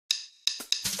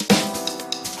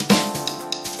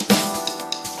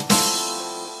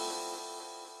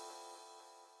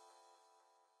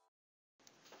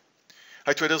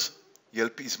Hi traders,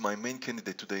 Yelp is my main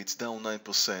candidate today. It's down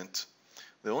 9%.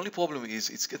 The only problem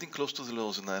is it's getting close to the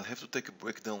lows and I'll have to take a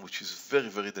breakdown, which is very,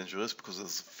 very dangerous because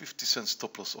there's 50 cents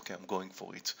stop loss. Okay, I'm going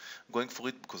for it. I'm going for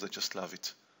it because I just love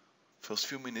it. First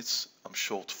few minutes, I'm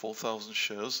short 4,000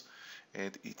 shares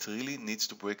and it really needs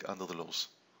to break under the lows.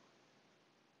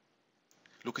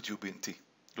 Look at UBNT.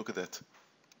 Look at that.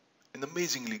 An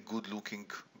amazingly good looking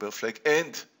bear flag,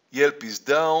 and Yelp is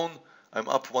down. I'm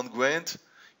up $1,000.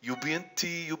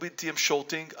 UBNT, I'm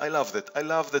shorting. I love that. I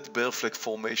love that bear flag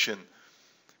formation.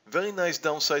 Very nice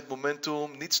downside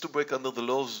momentum. Needs to break under the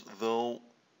lows though.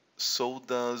 So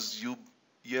does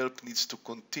Yelp. Needs to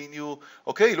continue.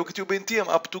 Okay, look at UBNT. I'm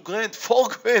up $2,000,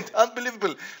 $4,000.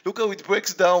 Unbelievable. Look how it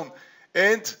breaks down.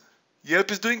 And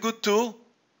Yelp is doing good too.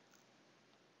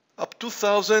 Up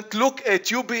 2,000. Look at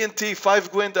UBNT,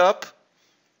 $5,000 up.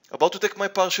 About to take my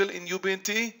partial in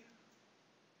UBNT.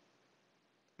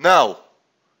 Now,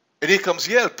 and here comes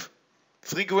Yelp,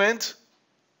 $3,000.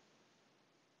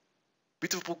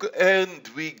 Bit of poker, and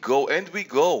we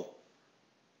go.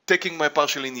 Taking my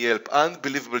partial in Yelp.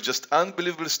 Unbelievable, just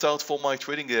unbelievable start for my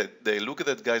trading day. Look at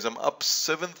that, guys. I'm up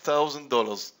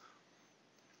 $7,000.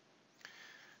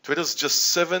 Traders, just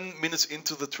 7 minutes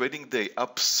into the trading day,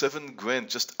 up $7,000.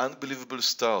 Just unbelievable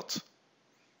start.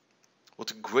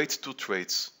 What a great two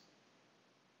trades.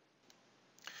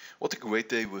 What a great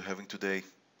day we're having today.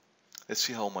 Let's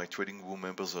see how my trading room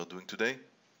members are doing today.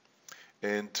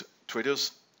 And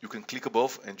traders, you can click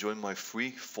above and join my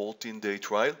free 14-day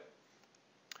trial.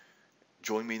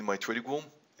 Join me in my trading room,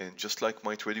 and just like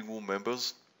my trading room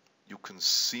members, you can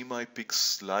see my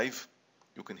picks live.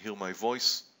 You can hear my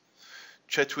voice,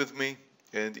 chat with me,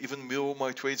 and even mirror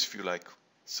my trades if you like.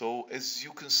 So as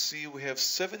you can see, we have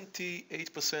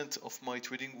 78% of my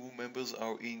trading room members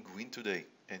are in green today.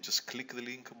 And just click the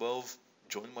link above,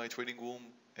 join my trading room,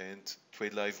 and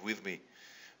trade live with me.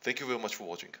 Thank you very much for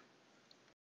watching.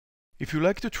 If you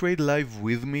like to trade live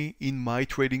with me in my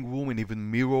trading room and even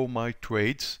mirror my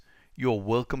trades, you are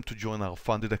welcome to join our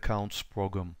funded accounts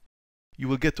program. You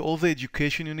will get all the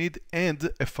education you need and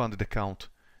a funded account.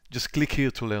 Just click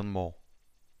here to learn more.